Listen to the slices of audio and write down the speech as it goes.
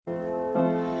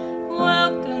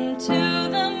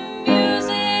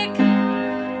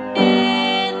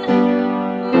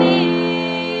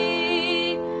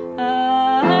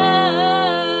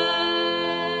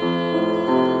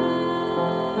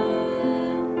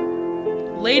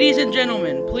Ladies and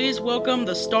gentlemen, please welcome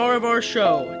the star of our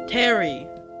show, Terry.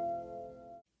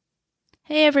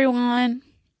 Hey everyone,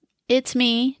 it's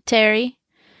me, Terry,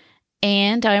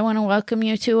 and I want to welcome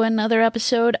you to another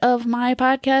episode of my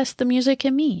podcast, The Music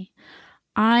and Me.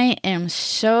 I am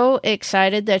so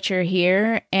excited that you're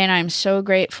here, and I'm so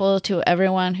grateful to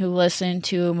everyone who listened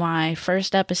to my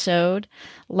first episode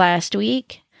last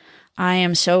week. I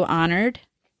am so honored,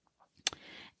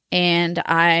 and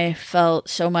I felt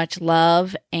so much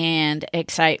love and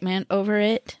excitement over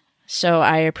it. So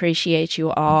I appreciate you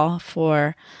all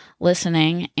for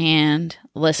listening and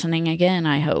listening again,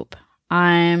 I hope.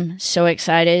 I'm so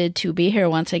excited to be here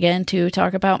once again to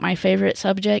talk about my favorite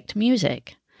subject,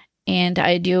 music. And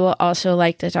I do also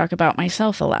like to talk about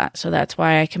myself a lot, so that's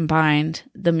why I combined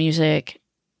the music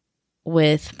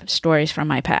with stories from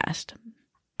my past.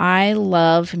 I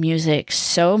love music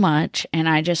so much, and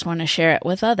I just want to share it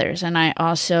with others. And I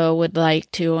also would like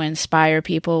to inspire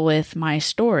people with my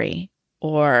story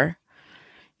or,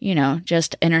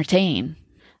 just entertain.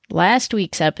 Last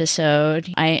week's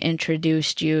episode, I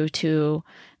introduced you to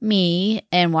me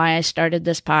and why I started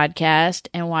this podcast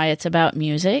and why it's about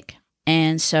music.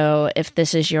 And so if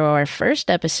this is your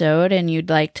first episode and you'd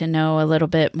like to know a little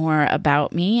bit more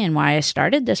about me and why I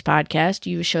started this podcast,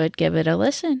 you should give it a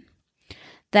listen.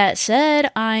 That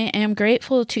said, I am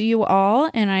grateful to you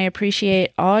all, and I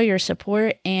appreciate all your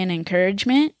support and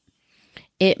encouragement.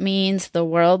 It means the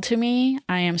world to me.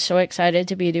 I am so excited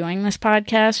to be doing this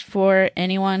podcast for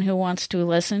anyone who wants to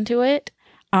listen to it.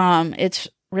 It's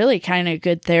really kind of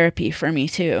good therapy for me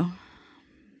too.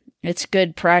 It's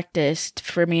good practice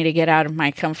for me to get out of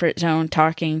my comfort zone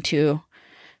talking to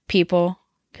people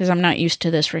because I'm not used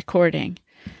to this recording.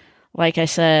 Like I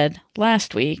said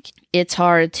last week, it's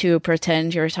hard to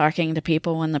pretend you're talking to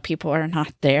people when the people are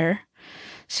not there.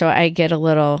 So I get a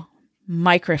little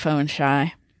microphone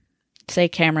shy. Say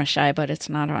camera shy, but it's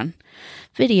not on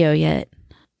video yet.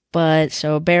 But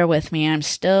so bear with me. I'm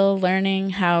still learning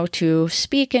how to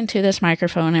speak into this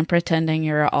microphone and pretending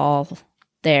you're all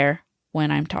there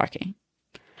when I'm talking.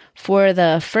 For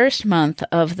the first month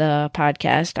of the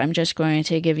podcast, I'm just going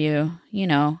to give you,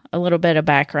 a little bit of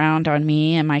background on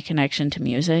me and my connection to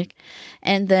music.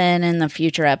 And then in the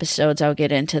future episodes, I'll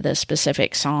get into the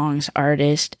specific songs,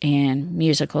 artists, and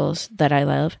musicals that I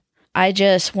love. I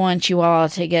just want you all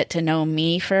to get to know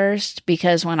me first,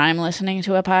 because when I'm listening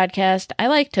to a podcast, I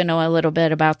like to know a little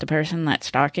bit about the person that's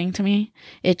talking to me.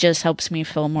 It just helps me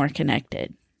feel more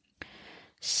connected.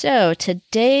 So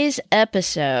today's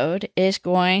episode is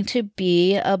going to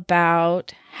be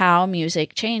about how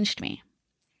music changed me.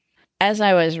 As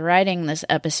I was writing this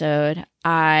episode,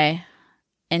 I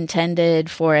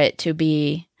intended for it to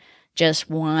be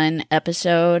just one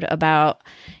episode about,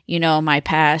 my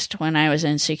past when I was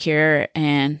insecure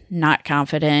and not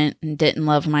confident and didn't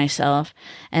love myself,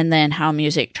 and then how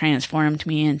music transformed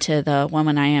me into the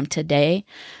woman I am today.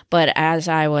 But as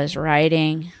I was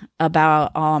writing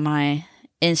about all my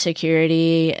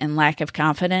insecurity and lack of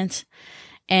confidence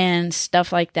and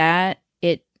stuff like that,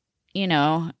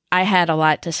 I had a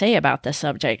lot to say about the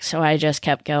subject, so I just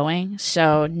kept going.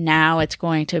 So now it's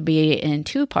going to be in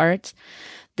two parts.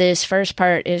 This first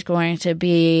part is going to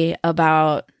be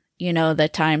about, the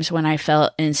times when I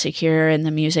felt insecure and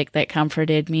the music that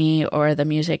comforted me or the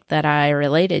music that I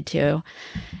related to.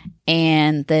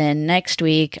 And then next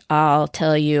week, I'll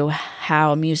tell you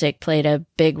how music played a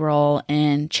big role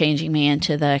in changing me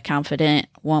into the confident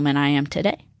woman I am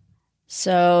today.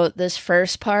 So this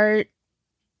first part,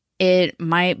 it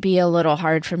might be a little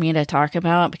hard for me to talk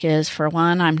about because, for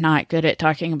one, I'm not good at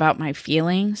talking about my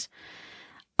feelings.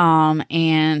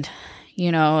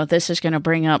 This is going to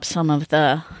bring up some of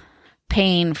the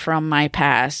pain from my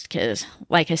past because,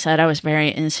 like I said, I was very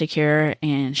insecure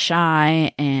and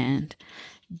shy and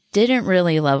didn't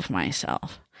really love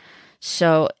myself.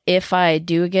 So if I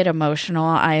do get emotional,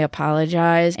 I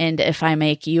apologize. And if I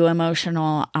make you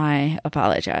emotional, I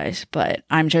apologize. But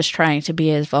I'm just trying to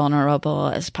be as vulnerable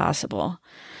as possible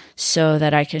so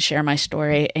that I can share my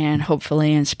story and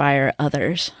hopefully inspire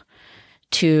others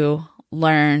to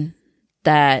learn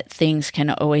that things can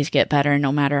always get better.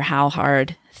 No matter how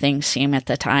hard things seem at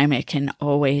the time, it can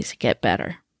always get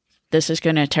better. This is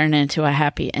going to turn into a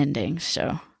happy ending,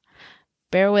 so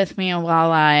bear with me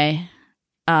while I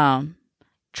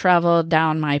travel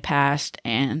down my past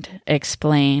and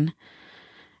explain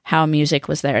how music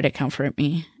was there to comfort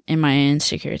me in my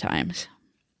insecure times.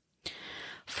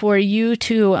 For you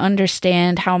to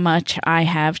understand how much I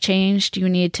have changed, you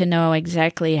need to know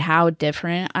exactly how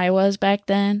different I was back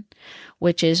then,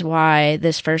 which is why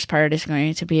this first part is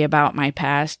going to be about my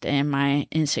past and my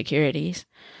insecurities.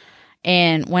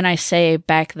 And when I say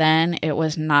back then, it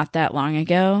was not that long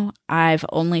ago. I've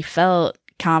only felt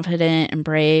confident and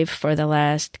brave for the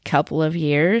last couple of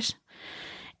years.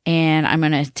 And I'm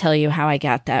going to tell you how I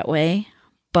got that way.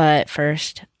 But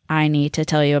first, I need to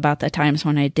tell you about the times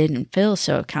when I didn't feel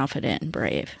so confident and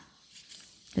brave.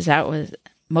 Because that was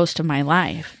most of my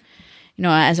life. You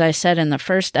know, as I said in the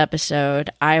first episode,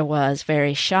 I was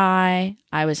very shy.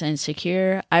 I was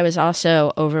insecure. I was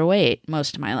also overweight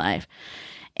most of my life.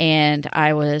 And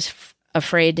I was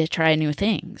afraid to try new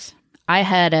things. I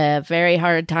had a very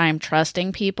hard time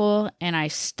trusting people, and I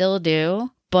still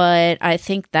do. But I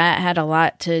think that had a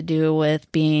lot to do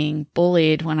with being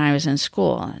bullied when I was in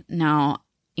school. Now,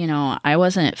 you know, I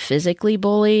wasn't physically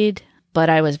bullied, but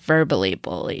I was verbally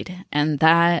bullied, and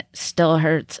that still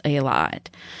hurts a lot.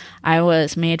 I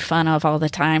was made fun of all the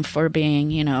time for being,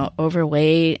 you know,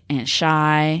 overweight and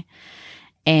shy,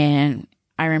 and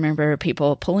I remember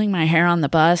people pulling my hair on the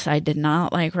bus. I did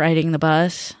not like riding the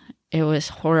bus. It was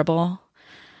horrible.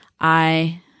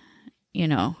 I, you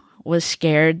know, was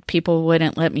scared. People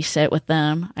wouldn't let me sit with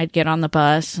them. I'd get on the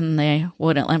bus and they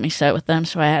wouldn't let me sit with them,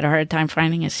 so I had a hard time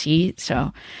finding a seat.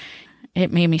 So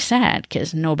it made me sad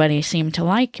because nobody seemed to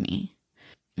like me.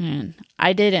 And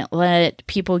I didn't let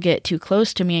people get too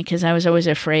close to me because I was always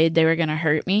afraid they were going to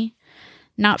hurt me.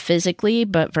 Not physically,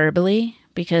 but verbally,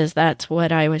 because that's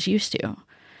what I was used to.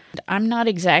 I'm not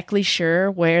exactly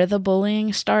sure where the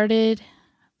bullying started,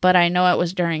 but I know it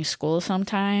was during school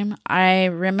sometime. I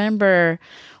remember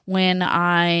when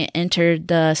I entered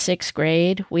the 6th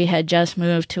grade, we had just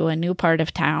moved to a new part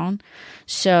of town,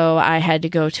 so I had to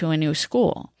go to a new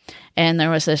school. And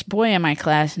there was this boy in my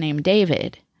class named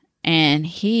David, and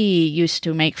he used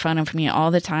to make fun of me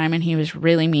all the time, and he was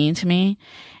really mean to me.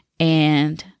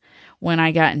 And when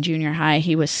I got in junior high,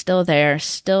 he was still there,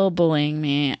 still bullying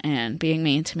me and being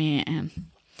mean to me. And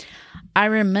I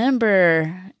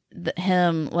remember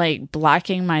him like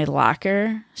blocking my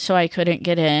locker so I couldn't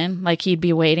get in. Like he'd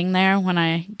be waiting there when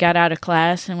I got out of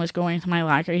class and was going to my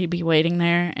locker. He'd be waiting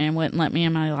there and wouldn't let me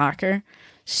in my locker.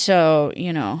 So,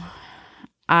 you know,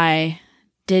 I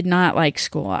did not like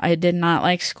school. I did not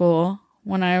like school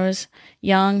when I was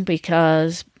young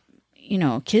because, you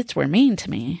know, kids were mean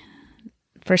to me.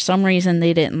 For some reason,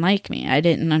 they didn't like me. I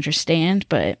didn't understand,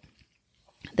 but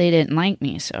they didn't like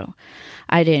me, so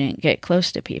I didn't get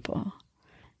close to people.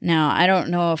 Now, I don't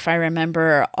know if I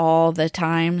remember all the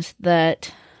times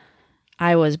that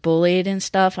I was bullied and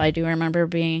stuff. I do remember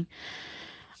being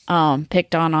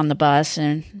picked on the bus,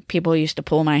 and people used to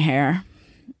pull my hair.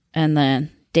 And then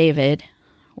David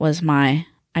was my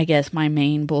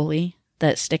main bully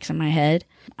that sticks in my head.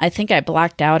 I think I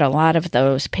blocked out a lot of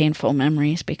those painful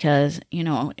memories because, you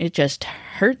know, it just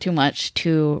hurt too much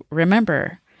to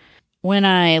remember. When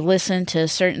I listen to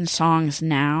certain songs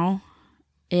now,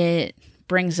 it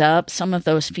brings up some of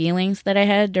those feelings that I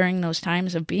had during those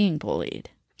times of being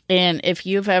bullied. And if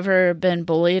you've ever been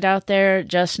bullied out there,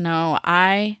 just know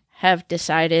I have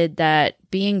decided that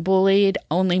being bullied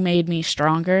only made me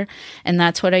stronger. And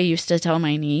that's what I used to tell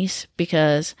my niece,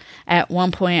 because at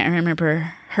one point I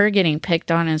remember her getting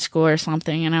picked on in school or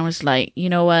something. And I was like, you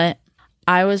know what?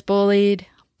 I was bullied,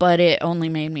 but it only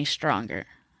made me stronger.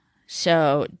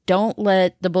 So don't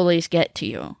let the bullies get to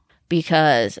you,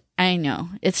 because I know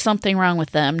it's something wrong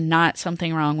with them, not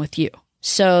something wrong with you.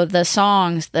 So the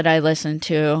songs that I listen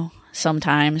to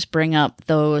sometimes bring up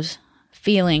those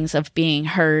feelings of being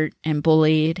hurt and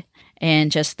bullied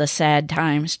and just the sad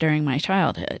times during my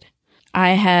childhood.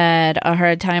 I had a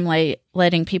hard time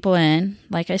letting people in,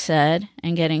 like I said,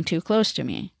 and getting too close to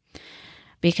me.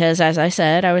 Because as I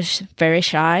said, I was very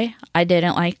shy. I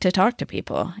didn't like to talk to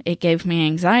people. It gave me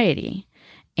anxiety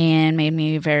and made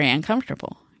me very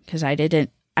uncomfortable because I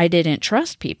didn't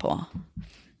trust people.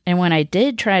 And when I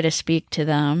did try to speak to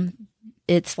them,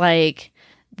 it's like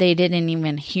they didn't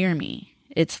even hear me.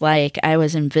 It's like I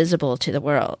was invisible to the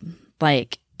world.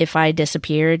 Like if I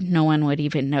disappeared, no one would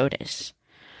even notice.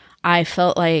 I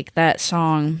felt like that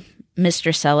song,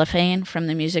 Mr. Cellophane from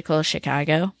the musical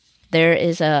Chicago. There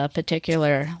is a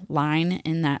particular line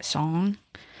in that song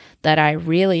that I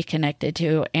really connected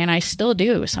to, and I still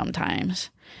do sometimes.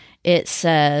 It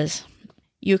says,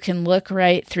 "You can look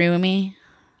right through me,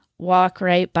 walk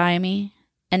right by me,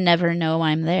 and never know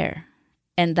I'm there."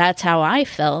 And that's how I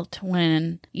felt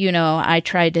when, you know, I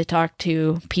tried to talk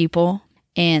to people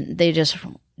and they just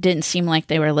didn't seem like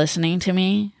they were listening to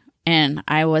me. And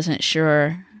I wasn't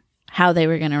sure how they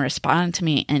were going to respond to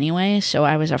me anyway. So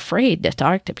I was afraid to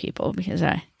talk to people because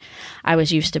I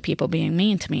was used to people being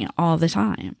mean to me all the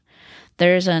time.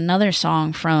 There's another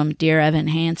song from Dear Evan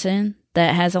Hansen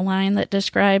that has a line that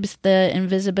describes the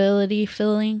invisibility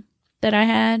feeling that I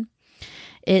had.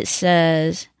 It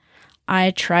says,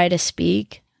 I try to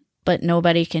speak, but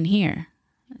nobody can hear.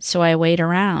 So I wait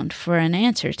around for an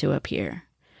answer to appear.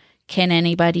 Can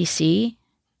anybody see?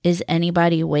 Is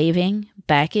anybody waving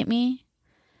back at me?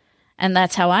 And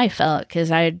that's how I felt,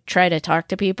 because I'd try to talk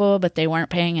to people, but they weren't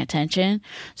paying attention.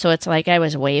 So it's like I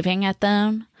was waving at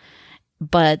them,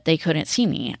 but they couldn't see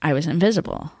me. I was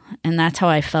invisible. And that's how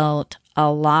I felt a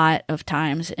lot of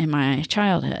times in my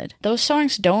childhood. Those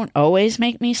songs don't always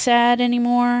make me sad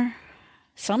anymore.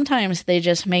 Sometimes they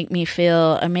just make me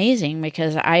feel amazing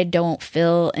because I don't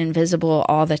feel invisible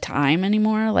all the time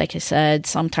anymore. Like I said,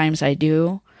 sometimes I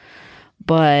do.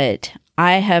 But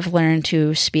I have learned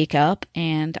to speak up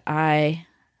and I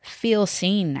feel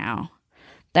seen now.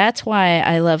 That's why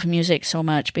I love music so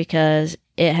much, because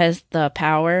it has the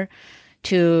power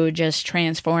to just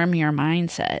transform your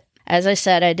mindset. As I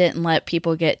said, I didn't let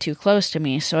people get too close to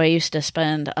me, so I used to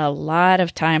spend a lot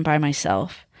of time by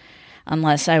myself,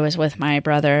 unless I was with my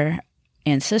brother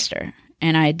and sister.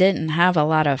 And I didn't have a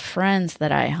lot of friends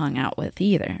that I hung out with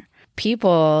either.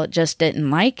 People just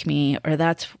didn't like me, or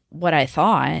that's what I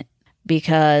thought,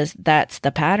 because that's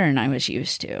the pattern I was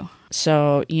used to.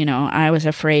 So, I was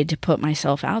afraid to put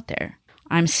myself out there.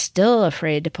 I'm still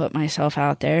afraid to put myself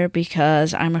out there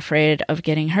because I'm afraid of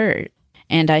getting hurt.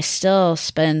 And I still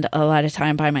spend a lot of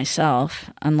time by myself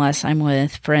unless I'm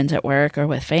with friends at work or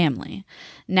with family.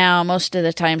 Now, most of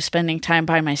the time spending time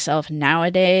by myself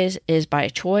nowadays is by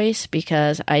choice,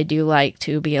 because I do like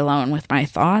to be alone with my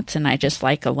thoughts and I just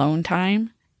like alone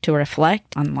time to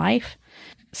reflect on life.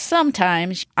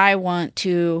 Sometimes I want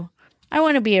to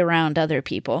be around other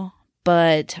people,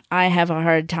 but I have a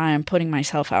hard time putting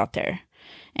myself out there.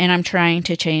 And I'm trying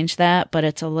to change that, but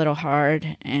it's a little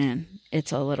hard and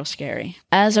it's a little scary.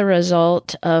 As a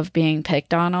result of being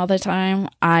picked on all the time,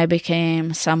 I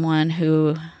became someone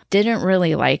who didn't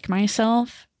really like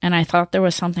myself. And I thought there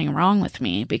was something wrong with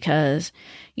me because,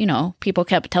 people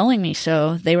kept telling me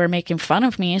so. They were making fun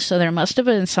of me, so there must have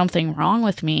been something wrong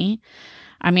with me.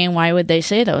 I mean, why would they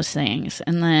say those things?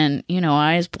 And then, I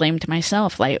always blamed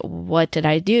myself. Like, what did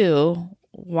I do?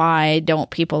 Why don't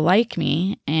people like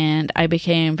me? And I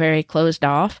became very closed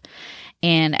off.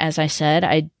 And as I said,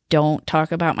 I don't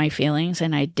talk about my feelings,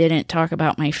 and I didn't talk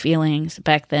about my feelings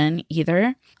back then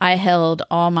either. I held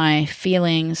all my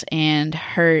feelings and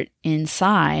hurt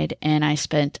inside, and I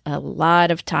spent a lot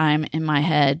of time in my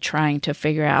head trying to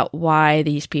figure out why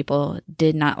these people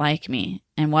did not like me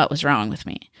and what was wrong with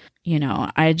me.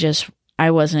 I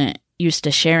wasn't used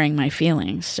to sharing my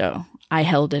feelings, so I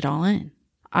held it all in.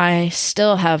 I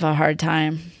still have a hard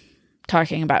time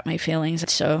talking about my feelings,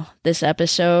 so this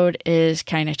episode is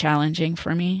kind of challenging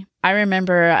for me. I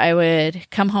remember I would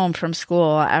come home from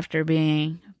school after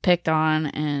being picked on,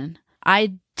 and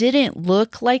I didn't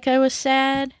look like I was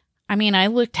sad. I mean, I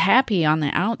looked happy on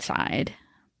the outside,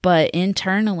 but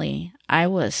internally I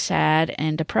was sad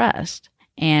and depressed,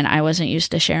 and I wasn't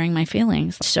used to sharing my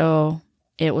feelings. So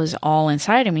it was all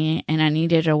inside of me, and I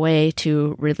needed a way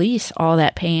to release all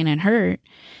that pain and hurt,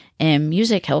 and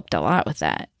music helped a lot with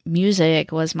that.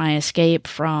 Music was my escape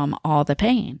from all the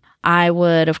pain. I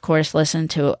would, of course, listen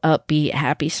to upbeat,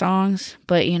 happy songs,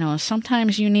 but,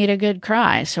 sometimes you need a good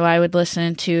cry, so I would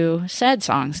listen to sad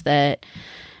songs that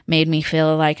made me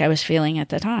feel like I was feeling at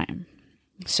the time,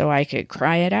 so I could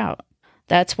cry it out.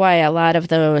 That's why a lot of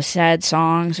those sad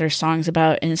songs or songs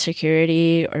about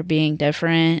insecurity or being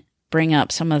different bring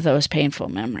up some of those painful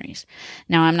memories.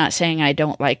 Now, I'm not saying I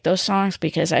don't like those songs,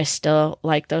 because I still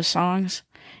like those songs.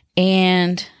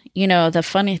 And, the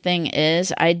funny thing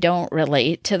is, I don't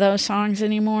relate to those songs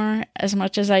anymore as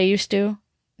much as I used to.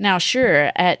 Now,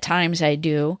 sure, at times I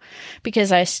do,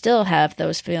 because I still have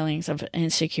those feelings of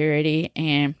insecurity,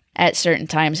 and at certain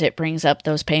times it brings up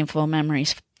those painful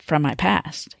memories from my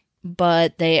past.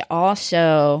 But they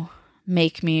also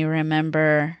make me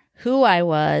remember who I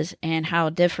was and how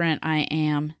different I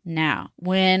am now.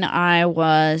 When I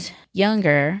was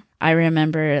younger, I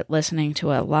remember listening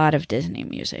to a lot of Disney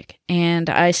music, and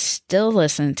I still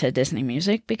listen to Disney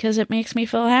music because it makes me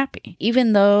feel happy.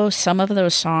 Even though some of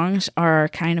those songs are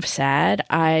kind of sad,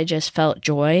 I just felt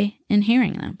joy in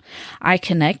hearing them. I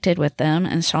connected with them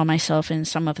and saw myself in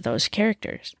some of those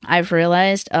characters. I've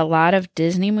realized a lot of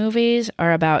Disney movies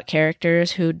are about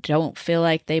characters who don't feel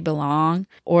like they belong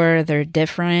or they're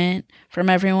different from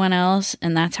everyone else,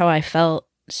 and that's how I felt.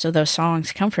 So those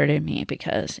songs comforted me,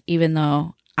 because even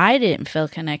though I didn't feel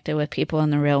connected with people in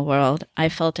the real world. I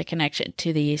felt a connection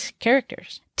to these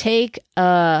characters. Take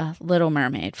a Little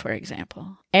Mermaid, for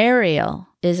example. Ariel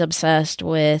is obsessed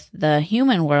with the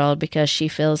human world because she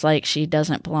feels like she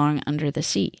doesn't belong under the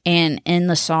sea. And in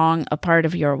the song, A Part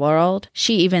of Your World,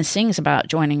 she even sings about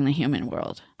joining the human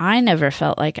world. I never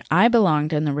felt like I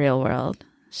belonged in the real world,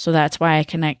 so that's why I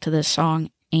connect to this song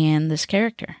and this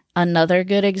character. Another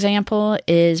good example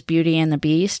is Beauty and the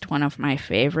Beast, one of my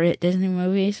favorite Disney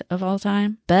movies of all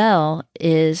time. Belle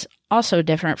is also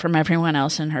different from everyone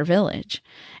else in her village.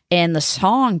 And the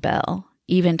song Belle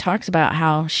even talks about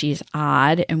how she's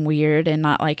odd and weird and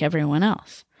not like everyone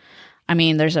else. I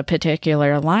mean, there's a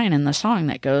particular line in the song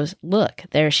that goes, "Look,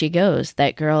 there she goes.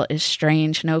 That girl is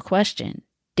strange, no question.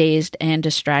 Dazed and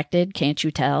distracted, can't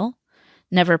you tell?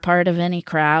 Never part of any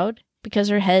crowd because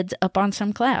her head's up on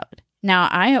some cloud." Now,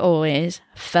 I always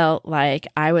felt like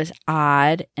I was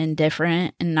odd and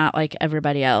different and not like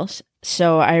everybody else.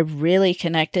 So I really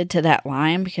connected to that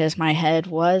line because my head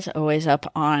was always up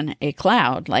on a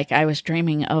cloud. Like I was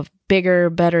dreaming of bigger,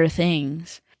 better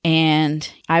things. And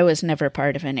I was never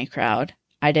part of any crowd.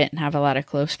 I didn't have a lot of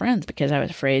close friends because I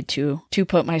was afraid to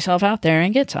put myself out there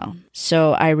and get some.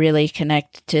 So I really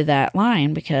connect to that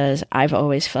line because I've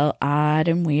always felt odd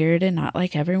and weird and not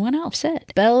like everyone else said.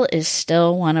 Belle is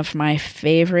still one of my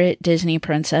favorite Disney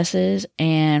princesses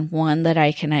and one that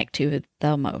I connect to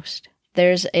the most.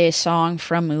 There's a song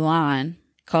from Mulan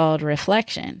called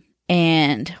Reflection.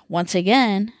 And once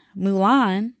again,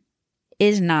 Mulan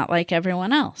is not like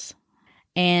everyone else.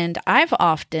 And I've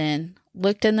often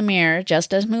looked in the mirror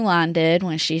just as Mulan did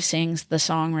when she sings the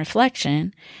song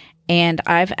Reflection, and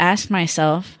I've asked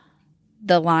myself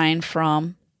the line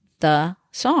from the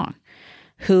song.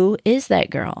 Who is that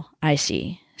girl I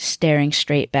see staring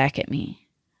straight back at me?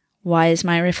 Why is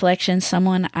my reflection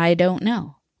someone I don't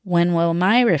know? When will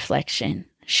my reflection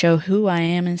show who I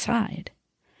am inside?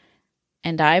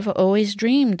 And I've always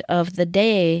dreamed of the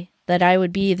day that I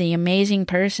would be the amazing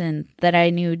person that I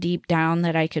knew deep down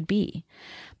that I could be.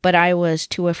 But I was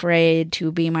too afraid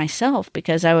to be myself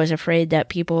because I was afraid that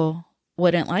people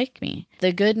wouldn't like me.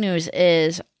 The good news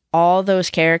is all those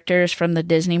characters from the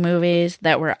Disney movies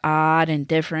that were odd and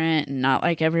different and not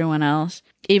like everyone else,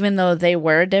 even though they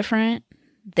were different,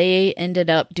 they ended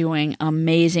up doing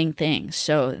amazing things.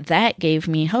 So that gave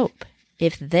me hope.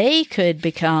 If they could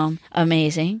become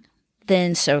amazing,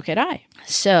 then so could I.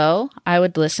 So I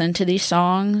would listen to these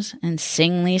songs and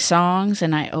sing these songs,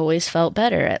 and I always felt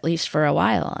better, at least for a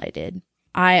while I did.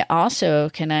 I also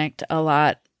connect a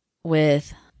lot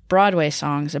with Broadway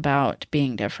songs about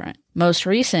being different. Most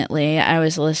recently, I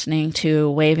was listening to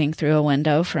Waving Through a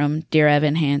Window from Dear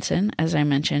Evan Hansen, as I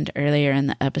mentioned earlier in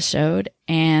the episode,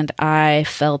 and I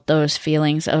felt those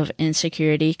feelings of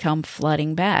insecurity come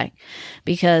flooding back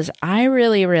because I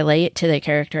really relate to the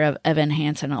character of Evan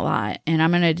Hansen a lot, and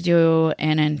I'm going to do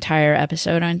an entire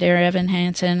episode on Dear Evan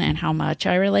Hansen and how much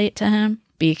I relate to him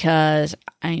because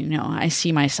I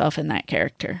see myself in that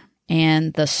character.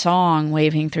 And the song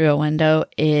Waving Through a Window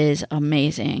is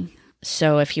amazing.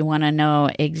 So if you want to know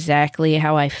exactly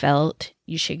how I felt,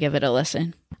 you should give it a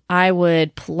listen. I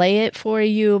would play it for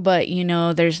you, but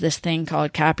there's this thing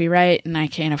called copyright, and I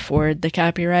can't afford the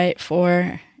copyright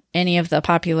for any of the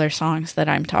popular songs that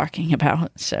I'm talking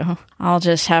about. So I'll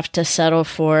just have to settle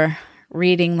for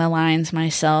reading the lines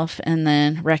myself and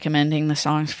then recommending the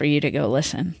songs for you to go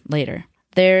listen later.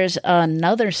 There's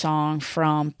another song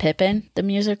from Pippin, the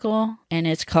musical, and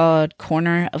it's called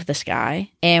Corner of the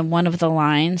Sky. And one of the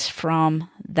lines from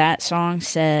that song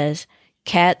says,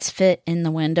 "Cats fit in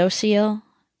the windowsill,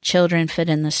 children fit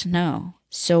in the snow.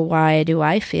 So why do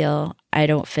I feel I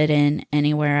don't fit in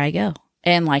anywhere I go?"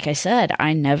 And like I said,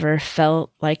 I never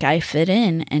felt like I fit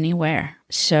in anywhere.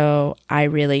 So I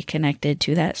really connected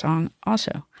to that song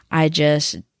also. I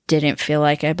just didn't feel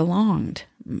like I belonged.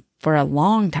 For a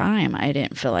long time, I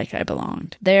didn't feel like I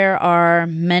belonged. There are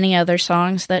many other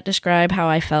songs that describe how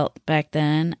I felt back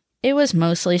then. It was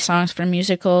mostly songs from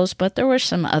musicals, but there were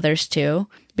some others too,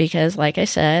 because like I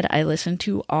said, I listen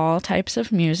to all types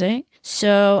of music.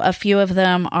 So a few of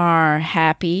them are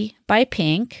Happy by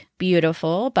Pink,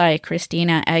 Beautiful by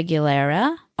Christina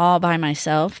Aguilera, All by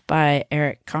Myself by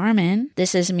Eric Carmen,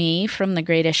 This Is Me from The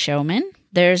Greatest Showman.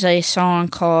 There's a song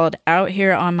called Out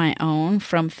Here on My Own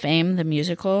from Fame the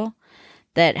Musical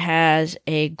that has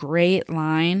a great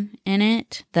line in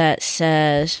it that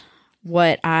says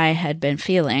what I had been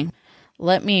feeling.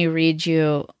 Let me read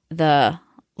you the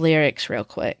lyrics real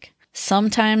quick.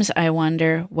 Sometimes I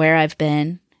wonder where I've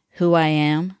been, who I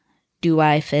am, do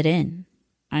I fit in?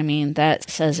 I mean, that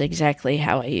says exactly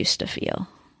how I used to feel.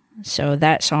 So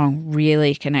that song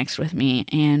really connects with me.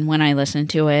 And when I listen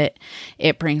to it,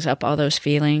 it brings up all those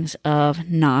feelings of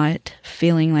not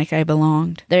feeling like I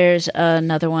belonged. There's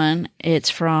another one. It's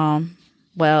from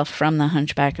the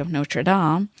Hunchback of Notre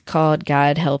Dame, called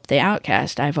God Help the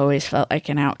Outcast. I've always felt like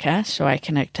an outcast, so I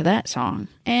connect to that song.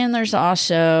 And there's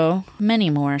also many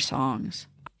more songs.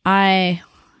 I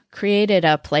created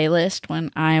a playlist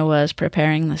when I was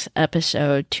preparing this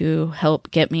episode to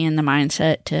help get me in the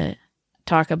mindset to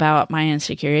talk about my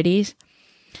insecurities.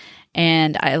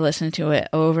 And I listened to it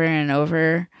over and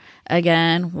over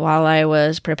again while I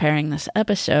was preparing this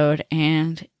episode,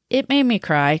 and it made me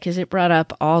cry because it brought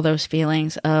up all those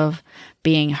feelings of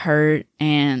being hurt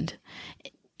and,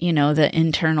 the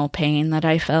internal pain that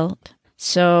I felt.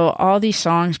 So all these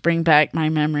songs bring back my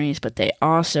memories, but they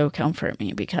also comfort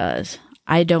me because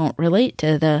I don't relate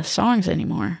to the songs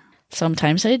anymore.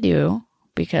 Sometimes I do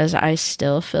because I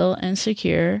still feel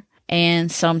insecure.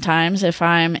 And sometimes if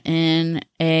I'm in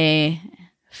a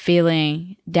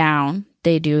feeling down,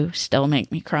 they do still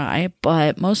make me cry,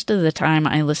 but most of the time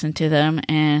I listen to them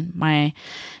and my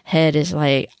head is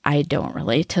like, I don't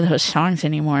relate to those songs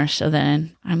anymore. So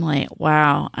then I'm like,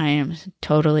 wow, I am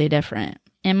totally different.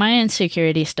 And my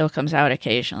insecurity still comes out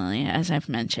occasionally, as I've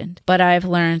mentioned, but I've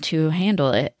learned to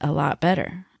handle it a lot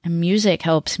better. And music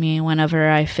helps me whenever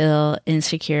I feel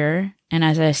insecure. And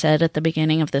as I said at the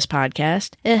beginning of this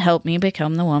podcast, it helped me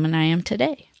become the woman I am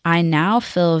today. I now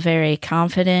feel very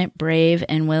confident, brave,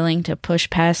 and willing to push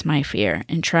past my fear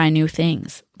and try new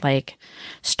things, like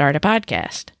start a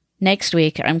podcast. Next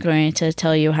week, I'm going to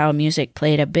tell you how music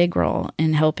played a big role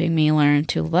in helping me learn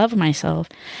to love myself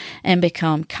and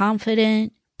become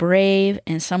confident, brave,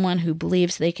 and someone who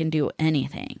believes they can do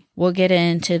anything. We'll get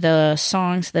into the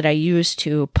songs that I use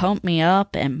to pump me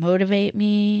up and motivate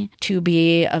me to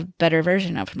be a better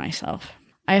version of myself.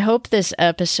 I hope this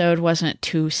episode wasn't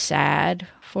too sad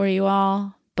for you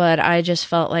all, but I just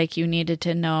felt like you needed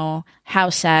to know how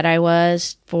sad I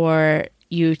was for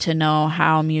you to know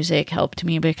how music helped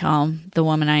me become the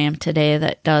woman I am today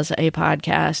that does a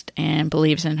podcast and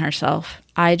believes in herself.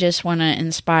 I just want to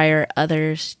inspire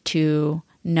others to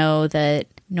know that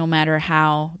no matter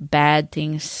how bad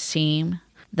things seem,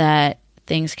 that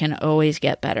things can always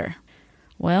get better.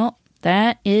 Well,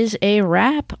 that is a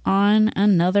wrap on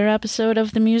another episode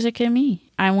of The Music in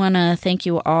Me. I want to thank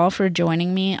you all for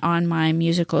joining me on my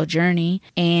musical journey,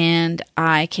 and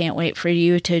I can't wait for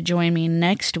you to join me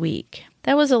next week.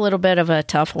 That was a little bit of a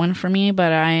tough one for me,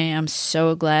 but I am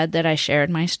so glad that I shared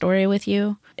my story with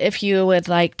you. If you would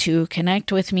like to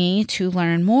connect with me to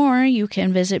learn more, you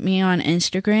can visit me on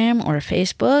Instagram or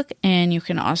Facebook, and you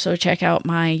can also check out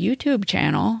my YouTube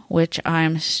channel, which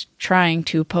I'm trying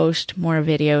to post more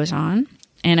videos on.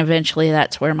 And eventually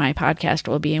that's where my podcast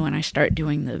will be when I start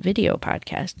doing the video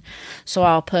podcast. So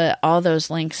I'll put all those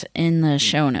links in the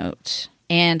show notes.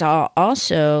 And I'll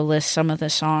also list some of the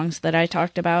songs that I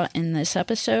talked about in this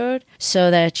episode so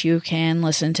that you can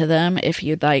listen to them if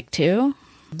you'd like to.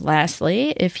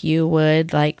 Lastly, if you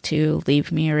would like to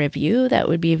leave me a review, that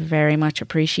would be very much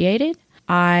appreciated.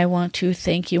 I want to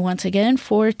thank you once again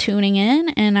for tuning in,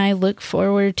 and I look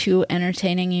forward to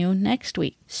entertaining you next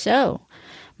week. So,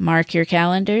 mark your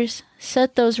calendars,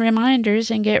 set those reminders,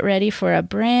 and get ready for a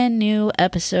brand new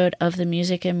episode of The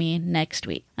Music in Me next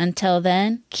week. Until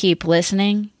then, keep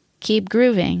listening, keep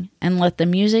grooving, and let the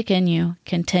music in you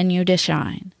continue to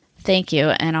shine. Thank you,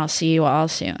 and I'll see you all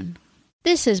soon.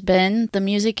 This has been the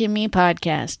Music in Me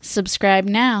podcast. Subscribe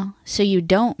now so you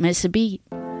don't miss a beat.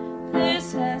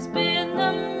 This has been